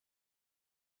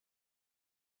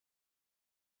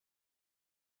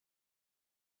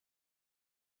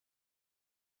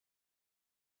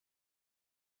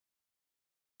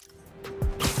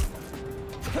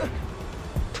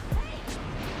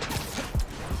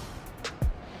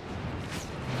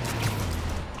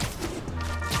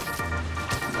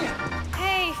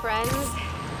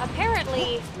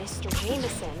apparently Mr.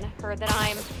 Jameson heard that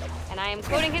I'm, and I am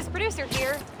quoting his producer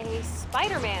here, a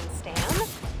Spider-Man stan.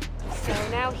 So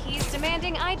now he's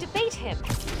demanding I debate him.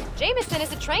 Jameson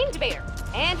is a trained debater,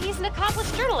 and he's an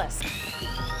accomplished journalist.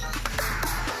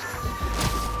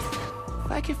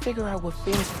 If I can figure out what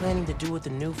Finn's planning to do with the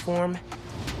new form,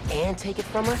 and take it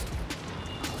from her,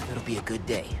 it'll be a good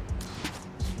day.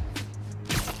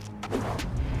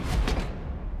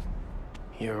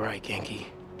 You're right, Genki.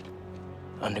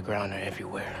 Underground are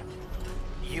everywhere.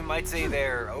 You might say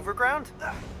they're overground?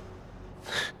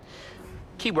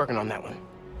 Keep working on that one.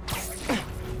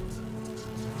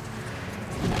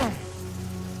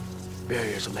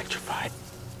 Barrier's electrified.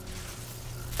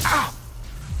 Ow!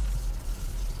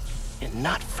 And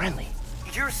not friendly.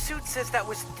 Your suit says that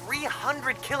was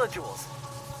 300 kilojoules.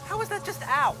 How is that just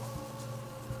ow?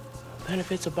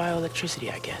 Benefits of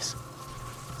bioelectricity, I guess.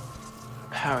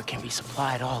 Power can be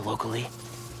supplied all locally.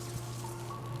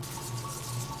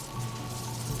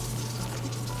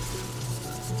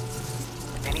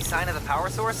 Any sign of the power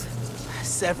source?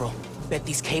 Several. Bet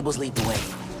these cables lead the way.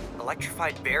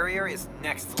 Electrified barrier is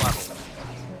next level.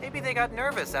 Maybe they got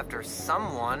nervous after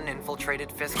someone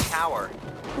infiltrated Fisk Tower.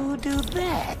 Who do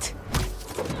that?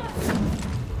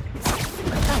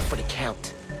 Time for the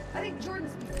count. I think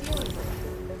Jordan's been feeling it.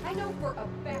 I know for a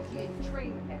fact he ain't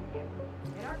trained with that yet.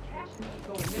 And our cash is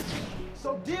going missing.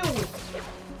 So deal with it.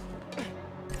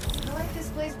 I like this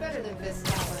place better than Fisk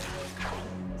Tower.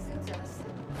 Suits us.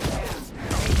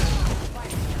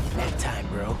 That time,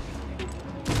 bro.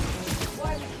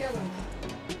 Why we kill him?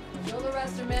 Show the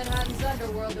rest of Manhattan's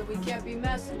underworld that we can't be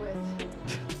messed with.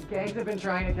 Gangs have been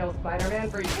trying to kill Spider-Man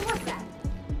for years. What's that?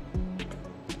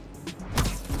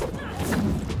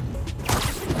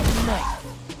 Nice.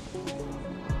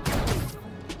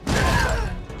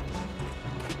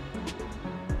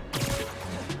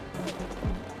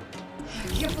 I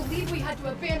can't believe we had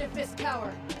to abandon Fisk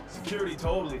Tower. Security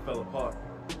totally fell apart.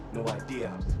 No idea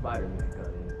how Spider-Man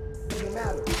got in. Doesn't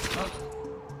matter. Huh?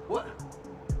 What?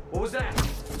 What was that?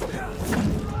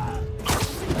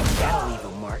 That'll leave a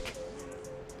mark.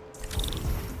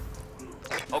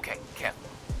 Okay, Kev.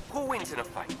 Who wins in a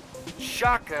fight?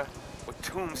 Shaka or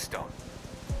Tombstone?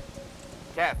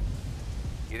 Kev,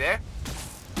 you there?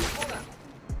 Hold on.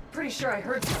 Pretty sure I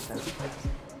heard something.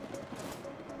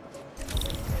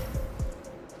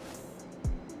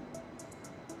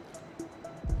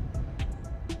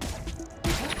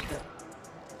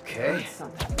 Okay. Heard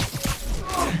something.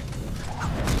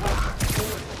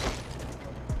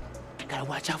 Gotta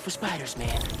watch out for spiders,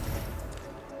 man.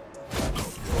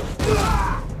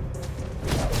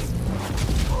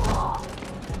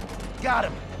 Got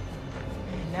him.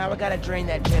 Now I gotta drain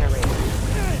that generator.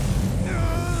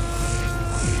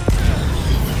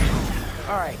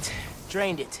 All right,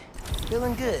 drained it.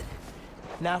 Feeling good.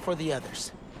 Now for the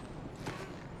others.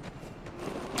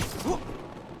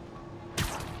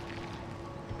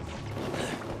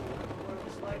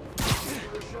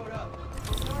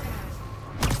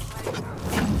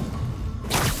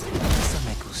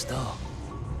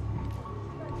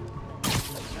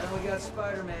 Now we got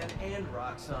Spider-Man and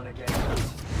Roxxon again. I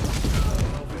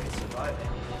hope we can survive it.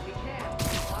 We can,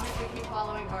 as long as we keep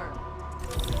following her.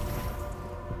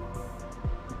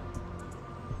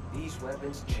 These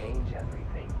weapons change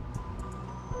everything.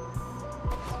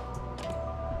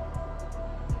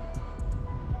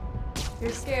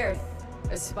 You're scared.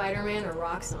 As Spider-Man or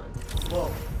Roxxon?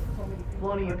 Whoa.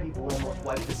 Plenty of people almost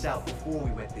wiped us out before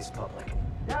we went this public.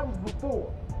 That was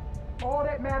before. All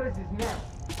that matters is now.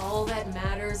 All that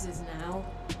matters is now?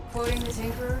 Quoting the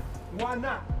Tinkerer? Why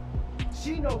not?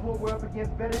 She knows what we're up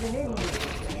against better than anyone.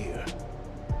 Here.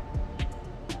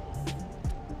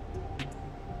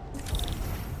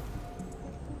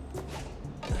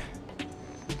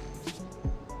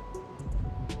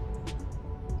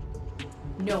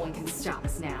 No one can stop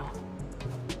us now.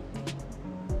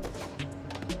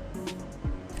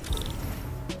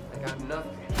 I got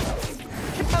nothing.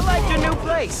 I like your new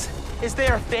place. Is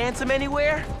there a phantom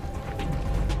anywhere?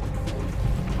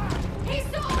 He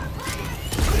saw our plan!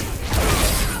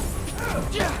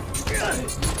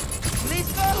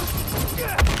 Listo?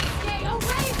 Stay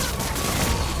away from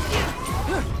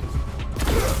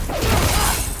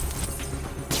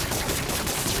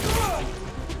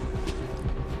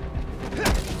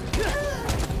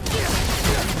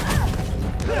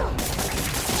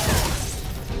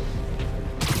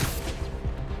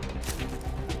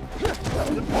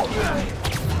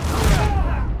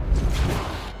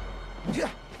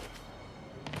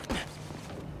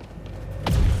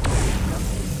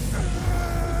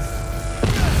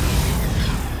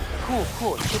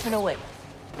Cool, chipping away.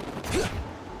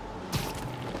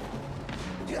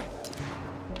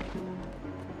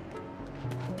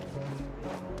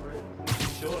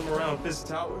 around Fist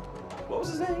Tower. What was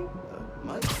his name?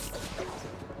 Mike?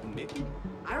 Mickey?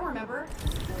 I don't remember.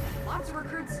 Lots of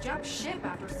recruits jumped ship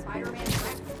after Spider-Man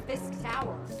wrecked Fisk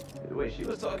Tower. Wait, she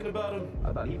was talking about him?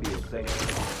 I thought he'd be a second.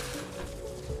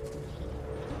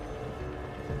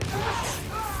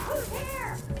 Who's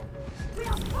here?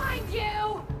 We'll find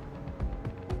you!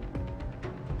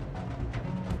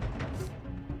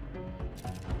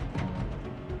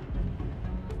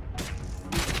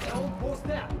 What's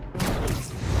that?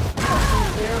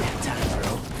 Nap time,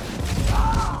 bro.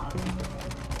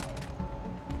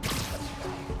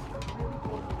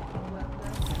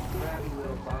 Grabby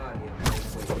little body.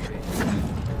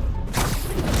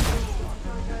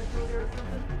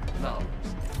 No,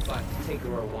 but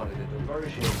Tinkerer wanted a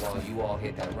diversion while you all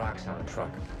hit that Roxxon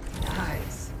truck.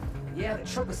 Nice. Yeah, the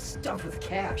truck was stuffed with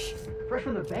cash. Fresh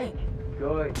from the bank.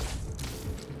 Good.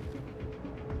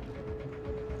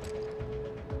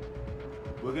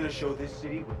 We're gonna show this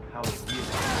city how it really is.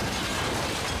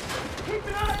 Keep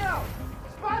an eye out!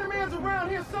 Spider-Man's around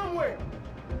here somewhere!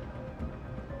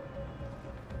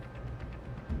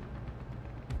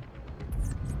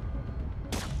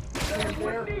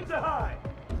 Where needs to hide?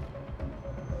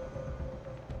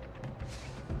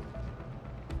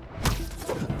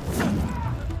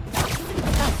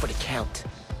 Time for the count.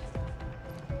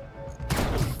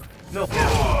 No.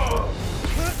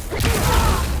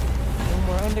 No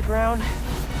more underground.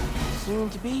 Soon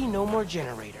to be no more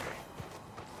generator.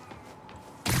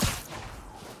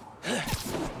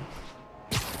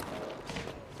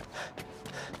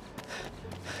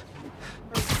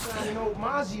 An old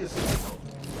Mozzie or something.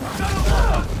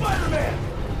 Spider-Man!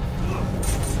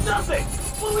 Nothing!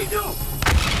 What do we do?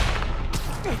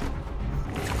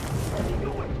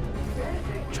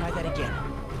 Try that again.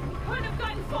 Couldn't have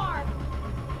gotten far!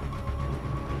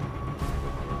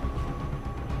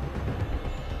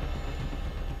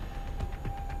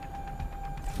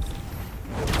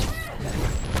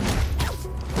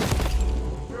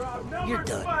 You're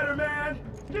done. Spider-Man!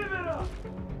 Give it up!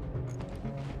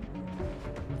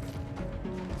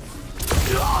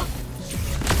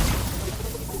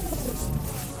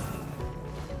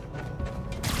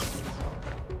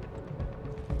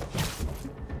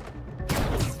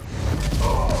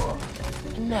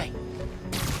 Good night.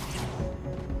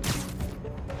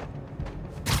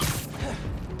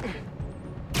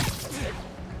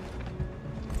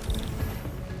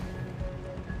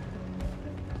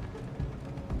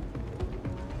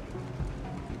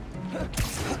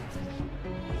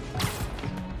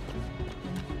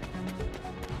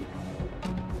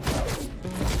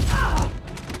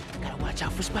 Gotta watch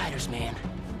out for spiders, man.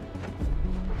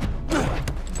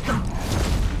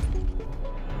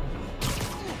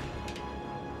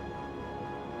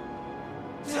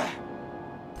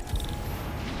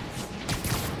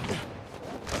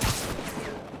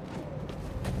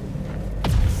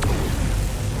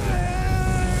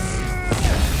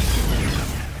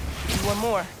 One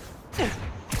more.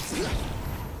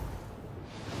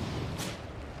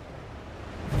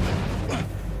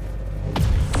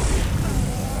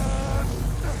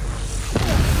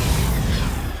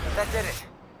 That did it.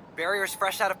 Barrier's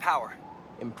fresh out of power.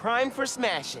 And primed for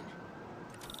smashing.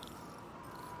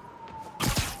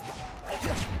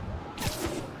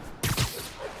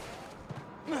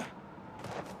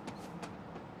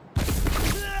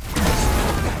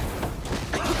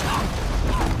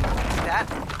 That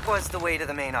was the way to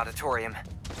the main auditorium.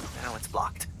 Now it's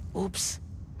blocked. Oops.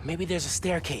 Maybe there's a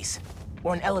staircase.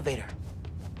 Or an elevator.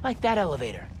 Like that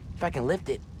elevator. If I can lift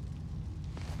it.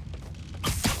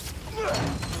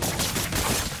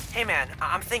 Hey man,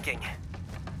 I'm thinking.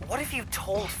 What if you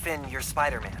told Finn you're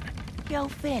Spider-Man? Yo,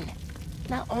 Finn.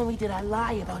 Not only did I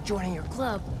lie about joining your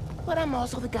club, but I'm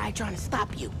also the guy trying to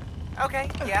stop you. Okay,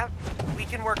 yeah. We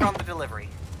can work on the delivery.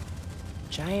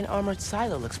 Giant armored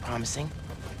silo looks promising.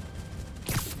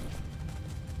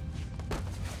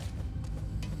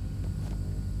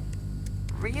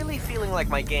 Really feeling like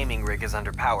my gaming rig is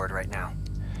underpowered right now.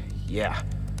 Yeah.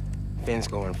 Finn's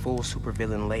going full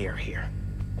supervillain layer here.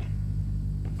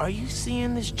 Are you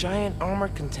seeing this giant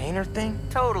armored container thing?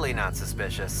 Totally not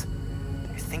suspicious.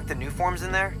 You think the new form's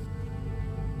in there?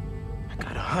 I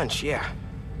got a hunch, yeah.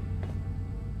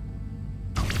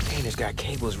 Container's got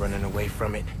cables running away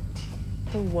from it.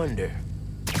 No wonder.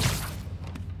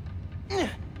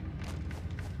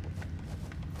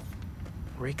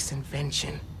 Rick's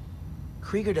invention.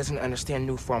 Krieger doesn't understand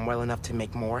new form well enough to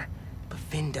make more, but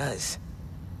Finn does.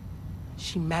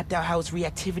 She mapped out how its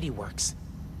reactivity works.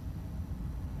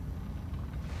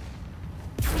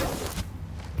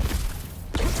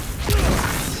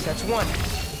 That's one.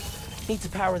 Need to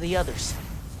power the others.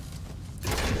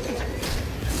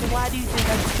 So why do you think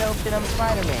I should tell Finn I'm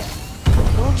Spider-Man?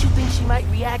 Don't you think she might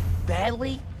react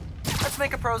badly? Let's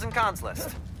make a pros and cons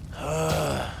list.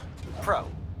 Pro,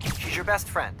 she's your best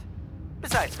friend.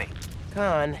 Besides me.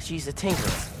 Con, she's a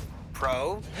tinkerer.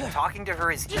 Pro, talking to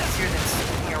her is easier than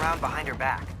sneaking around behind her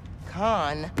back.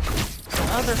 Con, the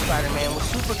other Spider-Man was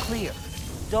super clear.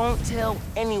 Don't tell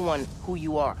anyone who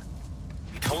you are.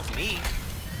 You told me.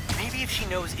 Maybe if she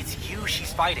knows it's you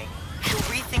she's fighting, she'll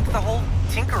rethink the whole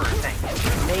tinkerer thing.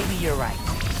 Maybe you're right.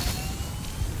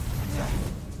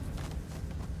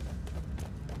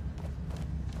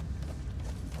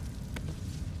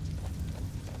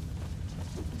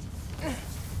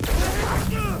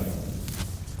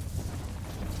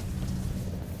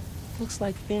 Looks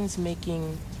like Finn's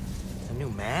making a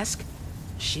new mask?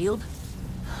 Shield?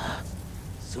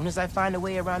 Soon as I find a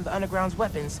way around the Underground's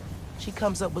weapons, she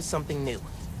comes up with something new.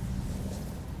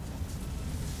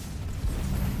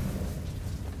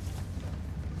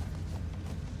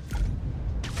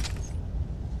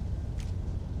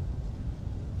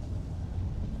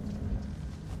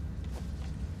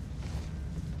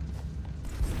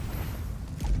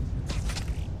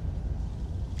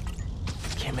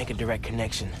 Can't make a direct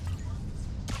connection.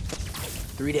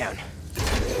 3 down.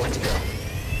 1 to go.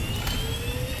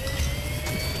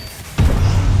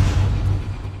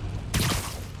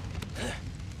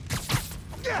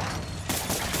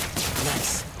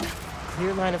 Nice.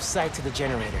 Clear line of sight to the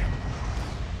generator.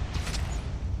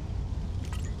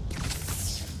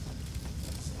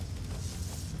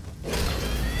 That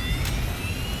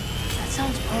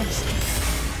sounds promising.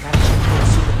 Gotta check for a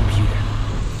supercomputer.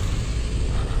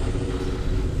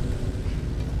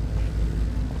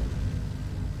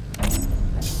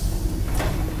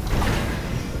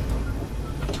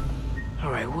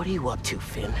 What are you up to,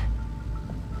 Finn?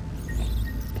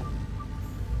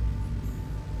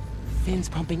 Finn's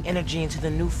pumping energy into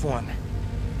the new form,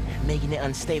 making it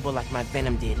unstable like my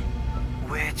venom did.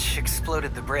 Which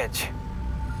exploded the bridge.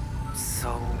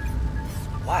 So,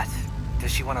 what?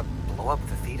 Does she want to blow up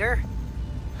the theater?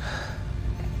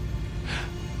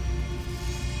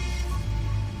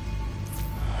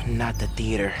 Not the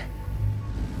theater.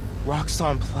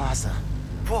 Roxxon Plaza.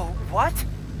 Whoa, what?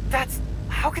 That's...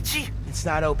 how could she... It's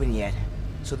not open yet,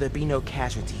 so there'll be no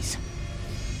casualties.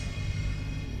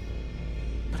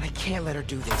 But I can't let her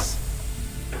do this.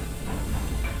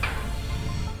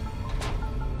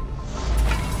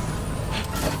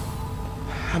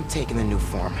 I'm taking the new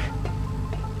form.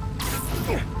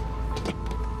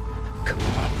 Come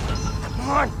on. Come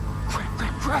on!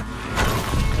 Crap!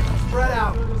 Spread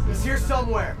out. He's here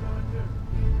somewhere.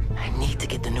 I need to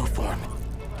get the new form.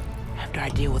 After I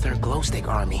deal with her glow stick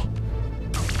army.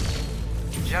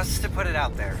 Just to put it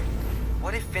out there,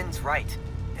 what if Finn's right,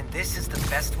 and this is the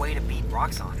best way to beat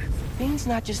Roxxon? Finn's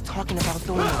not just talking about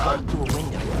throwing a rope through a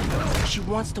window. She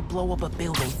wants to blow up a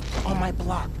building on my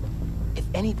block. If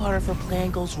any part of her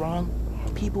plan goes wrong,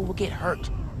 people will get hurt.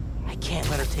 I can't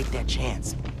let her take that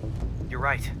chance. You're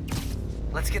right.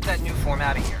 Let's get that new form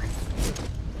out of here.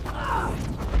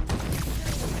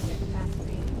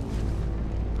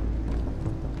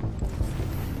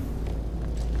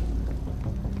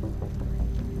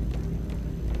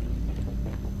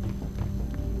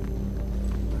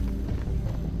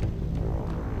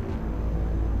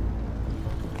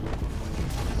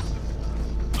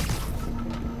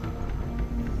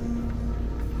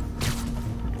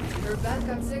 Beth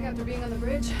got sick after being on the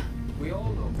bridge? We all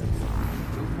know that.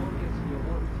 Don't forget your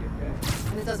work, okay?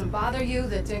 And it doesn't bother you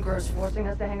that Tinkerer's forcing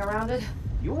us to hang around it?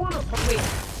 You wanna... Wait,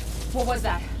 what was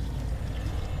that?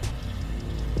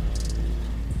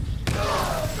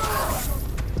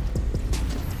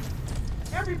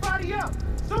 Everybody up!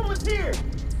 Someone's here!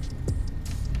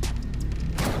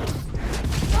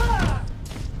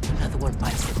 Another one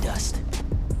bites the dust.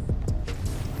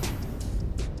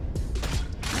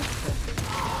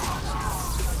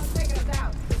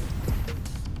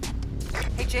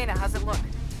 Jaina, how's it look?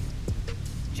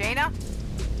 Jaina?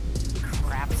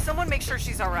 Crap, someone make sure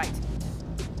she's alright.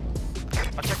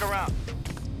 I'll check around.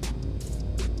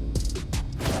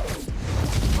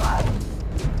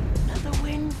 Another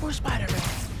win for Spider-Man.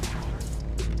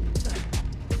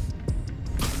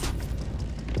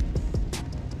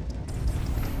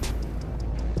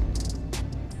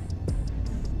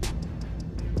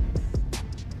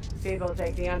 People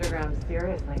take the underground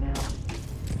seriously now.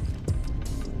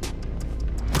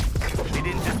 They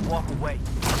didn't just walk away.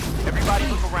 Everybody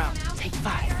look around. Take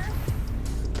 5.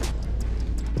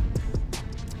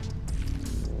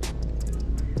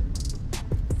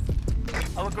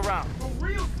 I'll look around. A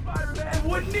real Spider-Man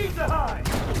wouldn't need to hide!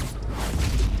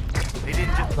 They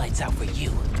didn't just... Lights out for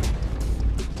you.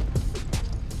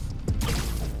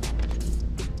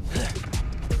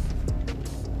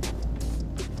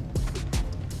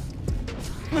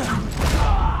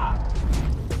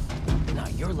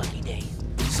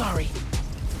 sorry.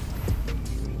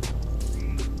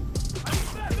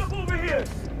 Back up over here!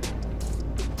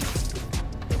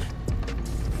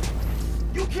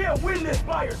 You can't win this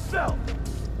by yourself!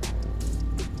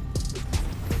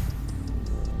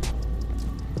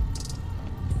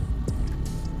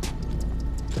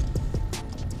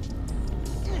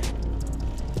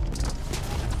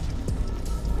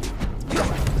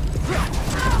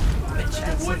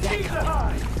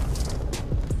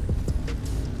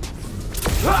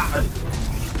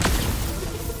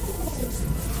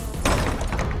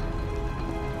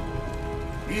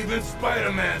 Even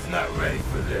Spider-Man's not ready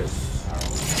for this.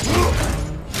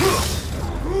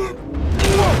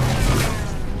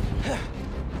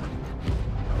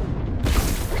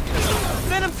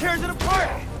 Venom tears it apart!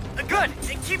 Good!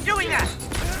 Keep doing that!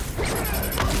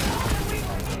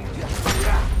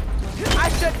 I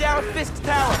shut down Fisk's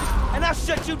tower, and I'll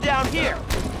shut you down here!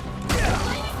 Lay this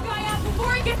guy out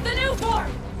before he gets the new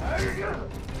form!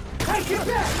 Hey, get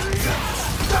back!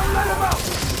 Don't let him out!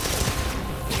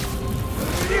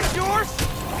 Is this yours?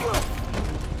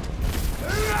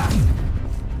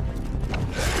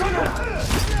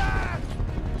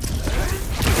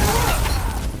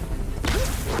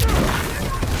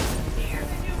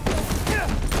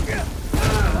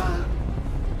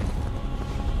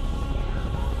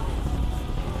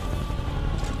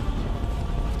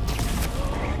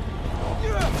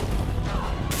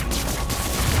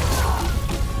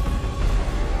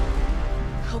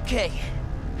 Okay,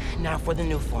 now for the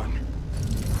new form.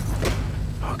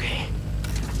 Okay.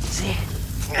 See?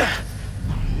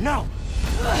 No!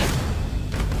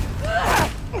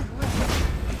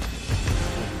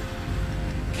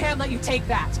 Can't let you take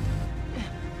that.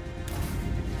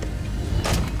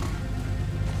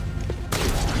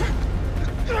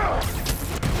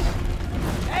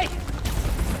 Hey!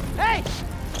 Hey!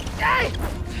 Hey!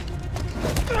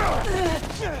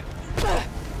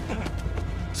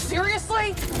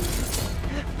 Seriously?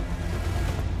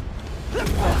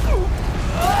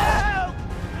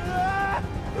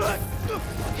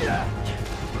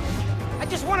 I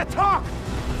just want to talk!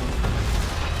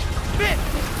 Finn!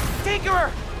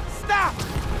 Tinkerer! Stop!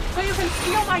 So you can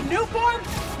steal my new form?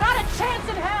 Not a chance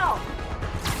in hell!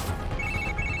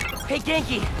 Hey,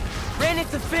 Genki! Ran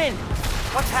into Finn!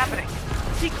 What's happening?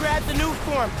 She grabbed the new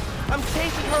form! I'm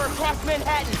chasing her across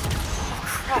Manhattan!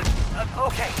 Crap.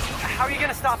 Okay, how are you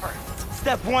gonna stop her?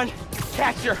 Step 1,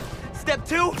 catch her. Step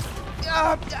 2,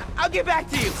 I'll get back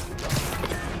to you.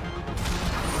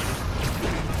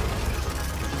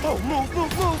 Oh, move!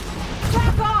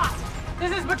 Back off!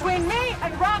 This is between me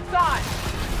and Roxxon!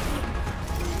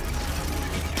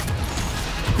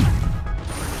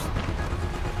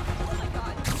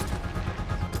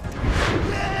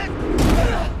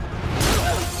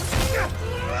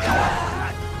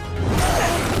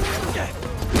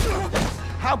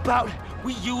 How about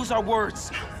we use our words?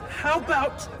 How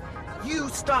about you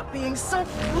stop being so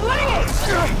clingy?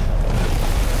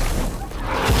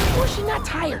 Or is she not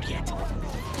tired yet?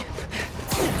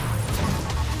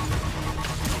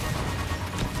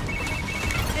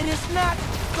 It is not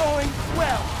going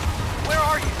well. Where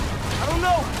are you? I don't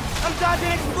know. I'm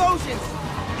dodging explosions.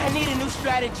 I need a new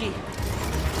strategy.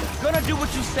 Gonna do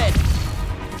what you said.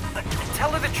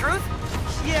 Tell her the truth?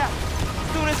 Yeah,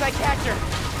 as soon as I catch her.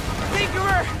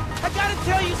 Tinkerer, I gotta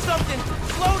tell you something.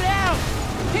 Slow down.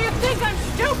 Do you think I'm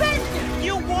stupid?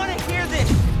 You want to hear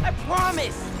this. I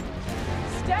promise.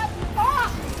 Step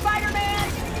off, Spider-Man!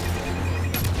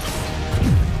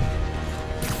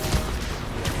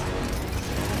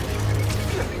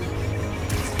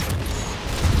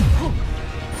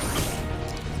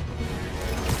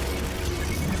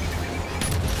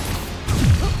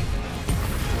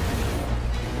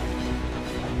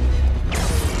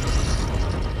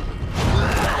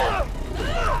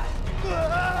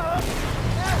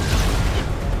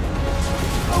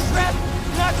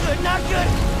 Not good!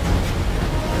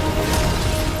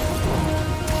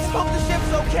 Hope the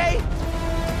ship's okay?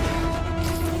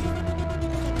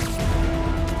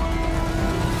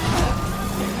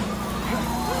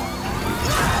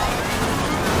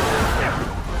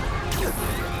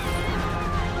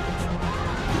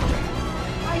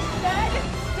 I said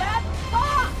step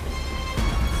off!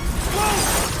 Whoa!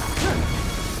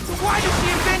 Why did she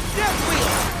invent death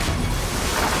wheels?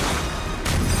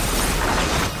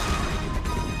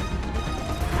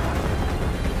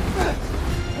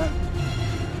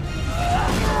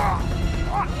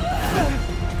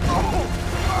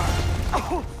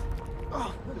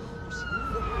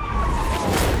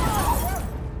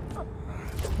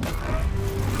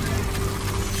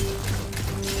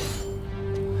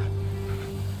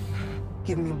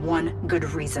 Give me one good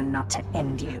reason not to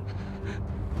end you.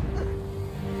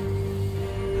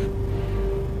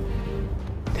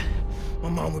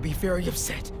 Mom would be very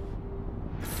upset.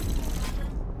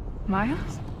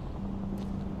 Miles?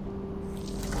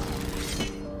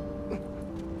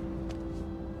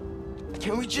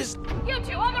 Can we just... You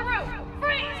two on the roof!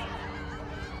 Freeze!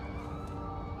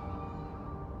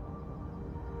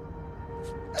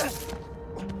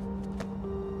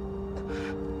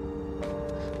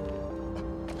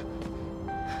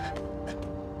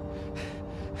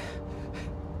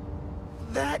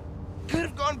 That could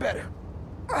have gone better.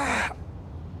 I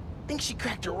think she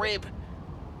cracked a rib.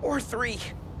 Or 3.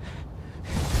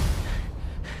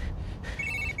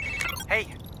 Hey,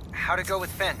 how'd it go with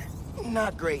Finn?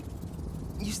 Not great.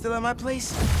 You still at my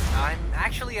place? I'm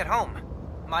actually at home.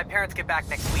 My parents get back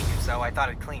next week, so I thought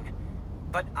I'd clean.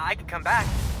 But I could come back.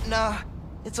 Nah,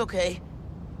 it's okay.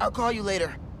 I'll call you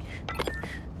later.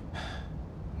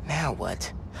 Now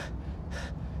what?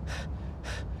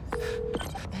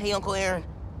 Hey, Uncle Aaron.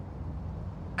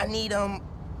 I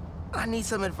need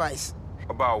some advice.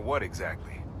 About what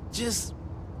exactly? Just...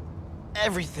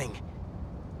 everything.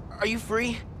 Are you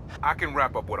free? I can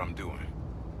wrap up what I'm doing.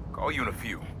 Call you in a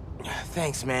few.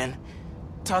 Thanks, man.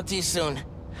 Talk to you soon.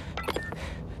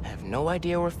 I have no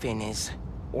idea where Finn is,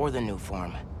 or the new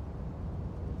farm.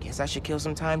 Guess I should kill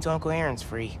some time till Uncle Aaron's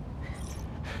free.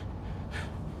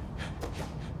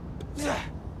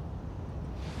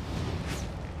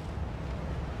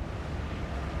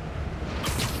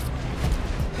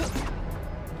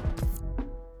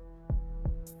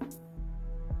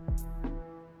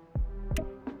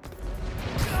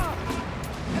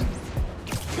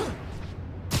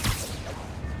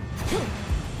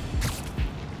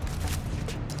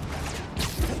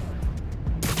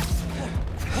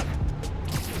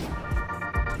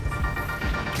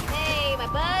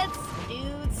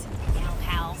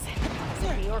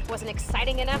 Wasn't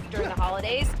exciting enough during the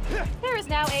holidays. There is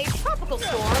now a tropical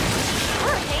storm,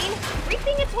 hurricane,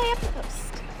 reaping its way up the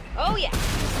coast. Oh yeah,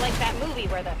 just like that movie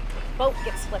where the boat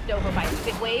gets flipped over by a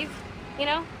big wave, you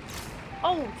know?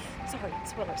 Oh, sorry,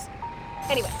 spoilers.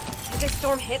 Anyway, as this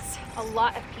storm hits, a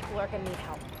lot of people are gonna need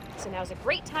help. So now's a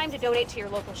great time to donate to your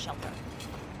local shelter.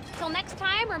 Till next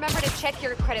time, remember to check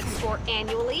your credit score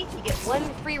annually. You get 1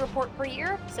 free report per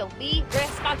year, so be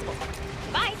responsible.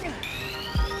 Bye.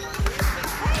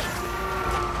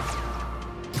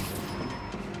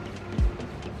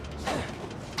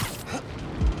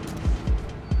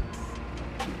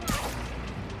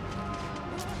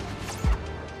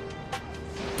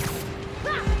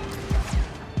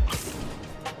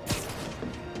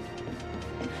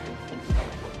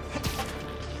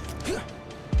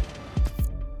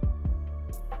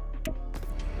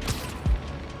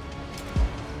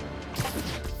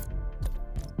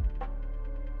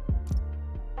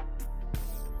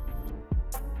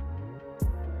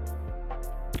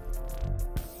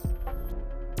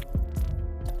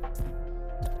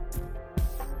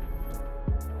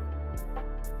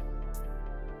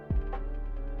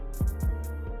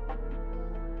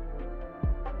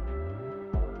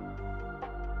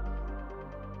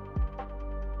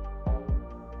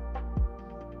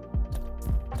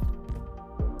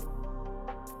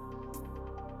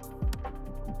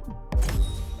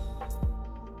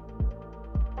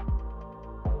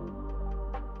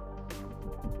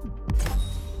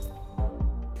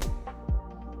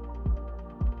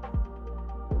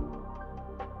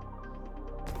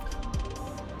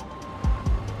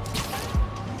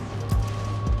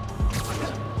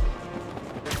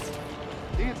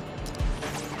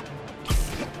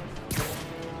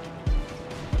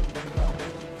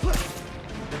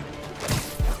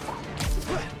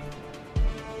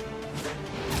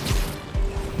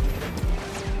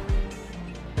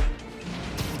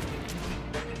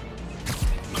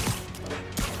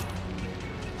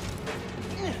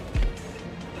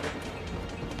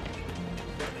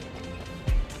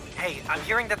 Hey, I'm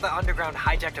hearing that the underground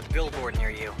hijacked a billboard near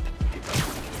you.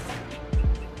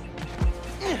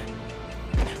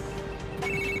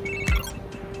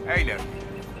 Hey, nephew.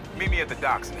 Meet me at the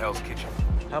docks in Hell's Kitchen.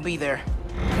 I'll be there.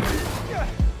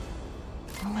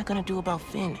 What am I gonna do about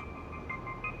Finn?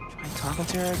 Try talking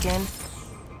to her again?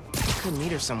 I could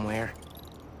meet her somewhere.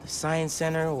 The Science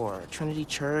Center or Trinity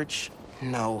Church?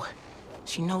 No.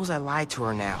 She knows I lied to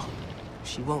her now.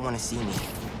 She won't want to see me.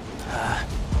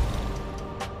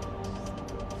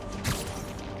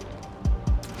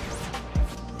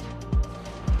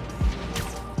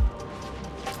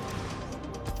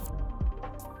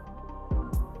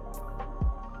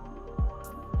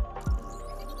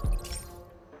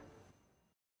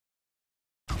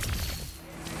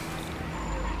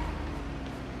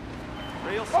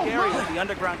 Real scary with the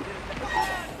underground.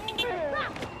 Scared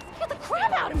the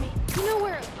crap out of me. You know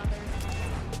where...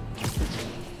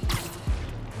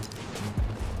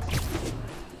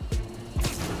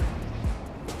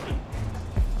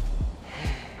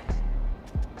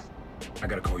 I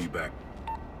gotta call you back.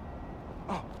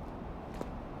 Oh. All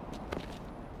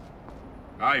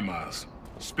right, Miles.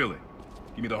 Spill it.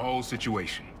 Give me the whole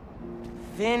situation.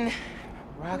 Finn,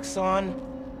 Roxxon,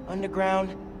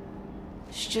 Underground.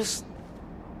 It's just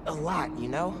a lot, you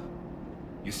know?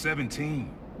 You're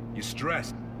 17. You're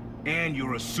stressed. And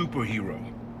you're a superhero.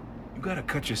 You gotta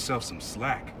cut yourself some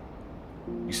slack.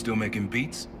 You still making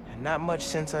beats? Not much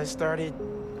since I started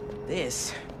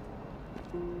this.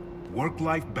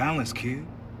 Work-life balance, kid.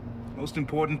 Most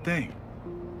important thing.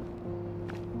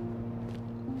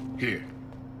 Here.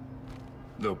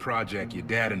 Little project your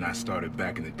dad and I started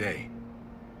back in the day.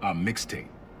 Our mixtape.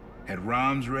 Had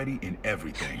rhymes ready and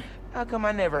everything. How come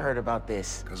I never heard about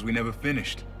this? Cause we never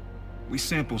finished. We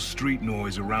sampled street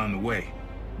noise around the way.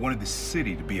 Wanted the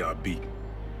city to be our beat.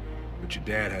 But your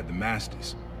dad had the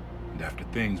masters. And after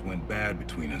things went bad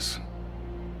between us...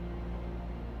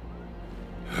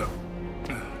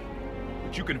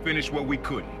 But you can finish what we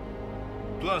couldn't.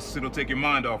 Plus, it'll take your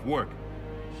mind off work.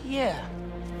 Yeah.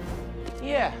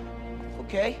 Yeah.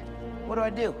 Okay. What do I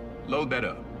do? Load that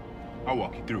up. I'll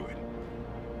walk you through it.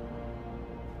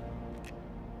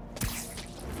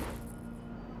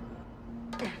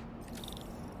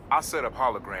 I'll set up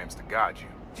holograms to guide you.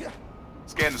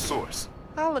 Scan the source.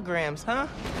 Holograms, huh?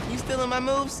 You stealing my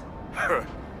moves?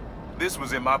 This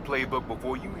was in my playbook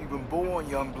before you even born,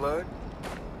 young blood.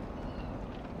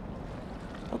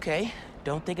 Okay,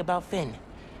 don't think about Finn.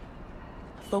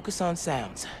 Focus on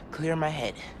sounds. Clear my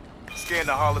head. Scan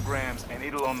the holograms and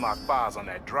it'll unlock files on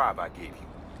that drive I gave you.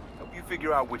 Help you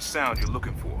figure out which sound you're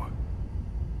looking for.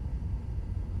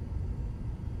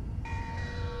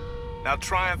 Now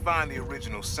try and find the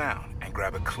original sound and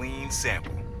grab a clean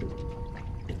sample.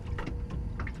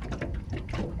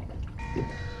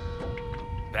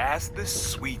 That's the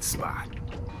sweet spot.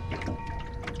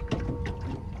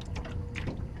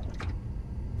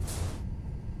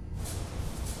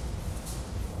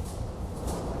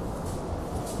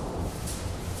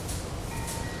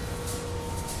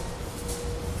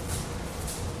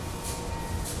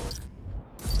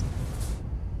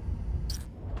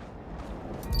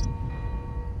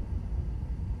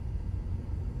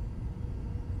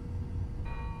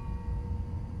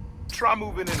 Try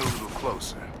moving in a little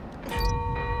closer.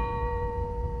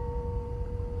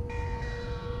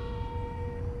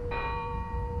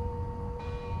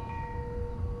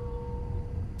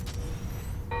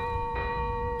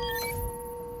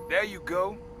 There you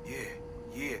go.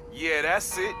 Yeah,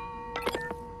 that's it.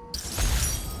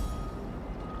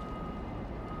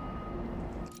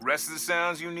 Rest of the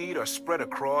sounds you need are spread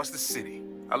across the city.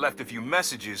 I left a few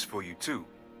messages for you too,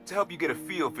 to help you get a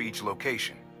feel for each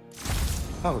location.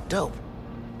 Oh, dope.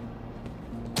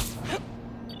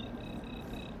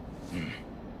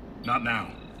 Not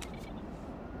now.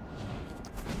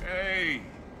 Hey,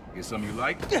 get something you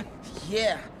like?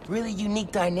 Yeah, really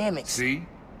unique dynamics. See?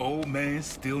 Old man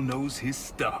still knows his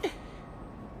stuff.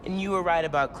 And you were right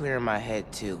about clearing my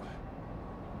head, too.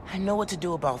 I know what to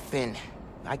do about Finn.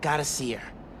 I gotta see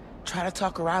her. Try to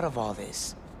talk her out of all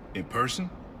this. In person?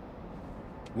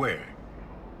 Where?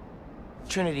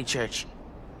 Trinity Church.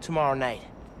 Tomorrow night.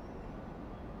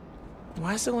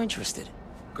 Why so interested?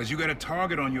 Because you got a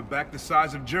target on your back the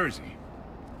size of Jersey.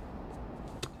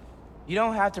 You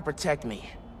don't have to protect me.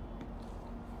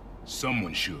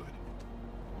 Someone should.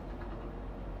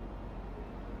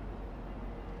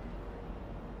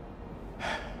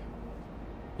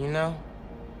 You know,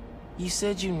 you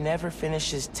said you never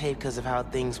finished this tape because of how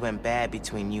things went bad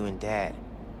between you and Dad.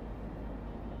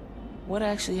 What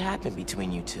actually happened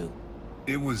between you two?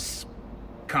 It was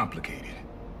complicated.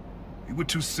 We were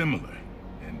too similar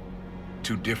and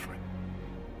too different.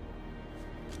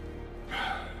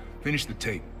 Finish the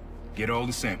tape, get all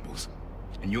the samples,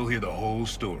 and you'll hear the whole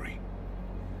story.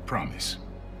 Promise.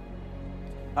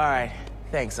 All right,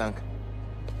 thanks, Unc.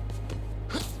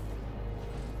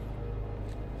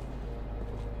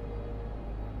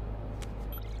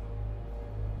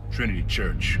 Trinity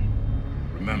Church.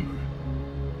 Remember,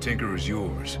 Tinker is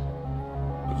yours,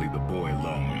 but leave the boy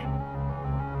alone.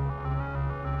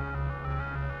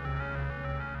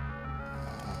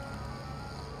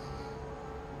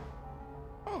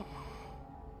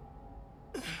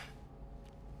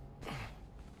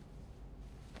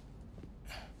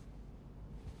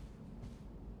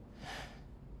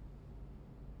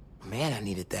 Man, I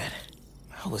needed that.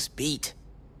 I was beat.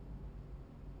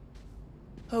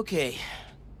 Okay,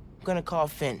 I'm gonna call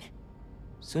Finn.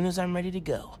 Soon as I'm ready to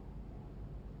go.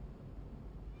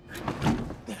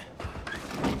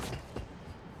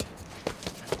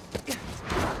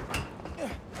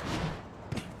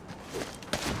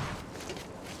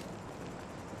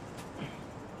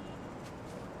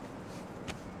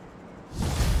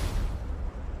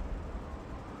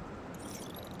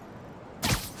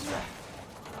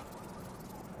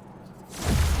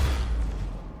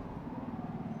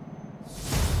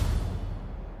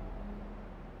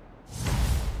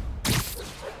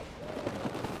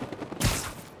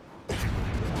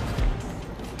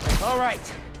 All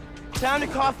right, time to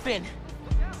call Finn.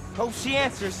 Hope she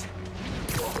answers.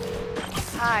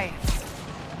 Hi,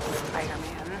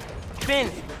 Spider-Man.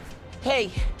 Finn,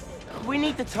 hey, we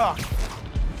need to talk.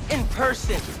 In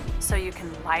person. So you can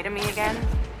lie to me again?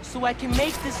 So I can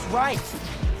make this right.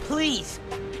 Please.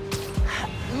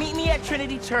 Meet me at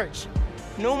Trinity Church.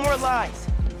 No more lies.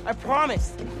 I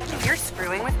promise. You're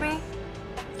screwing with me?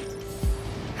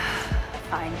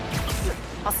 Fine.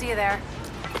 I'll see you there.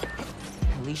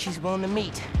 At least she's willing to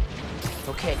meet.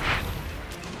 Okay.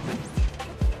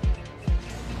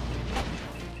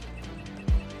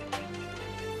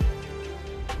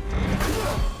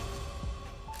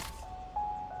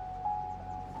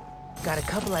 Got a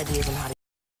couple ideas on how to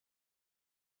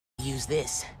use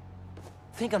this.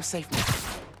 Think I'm safe now.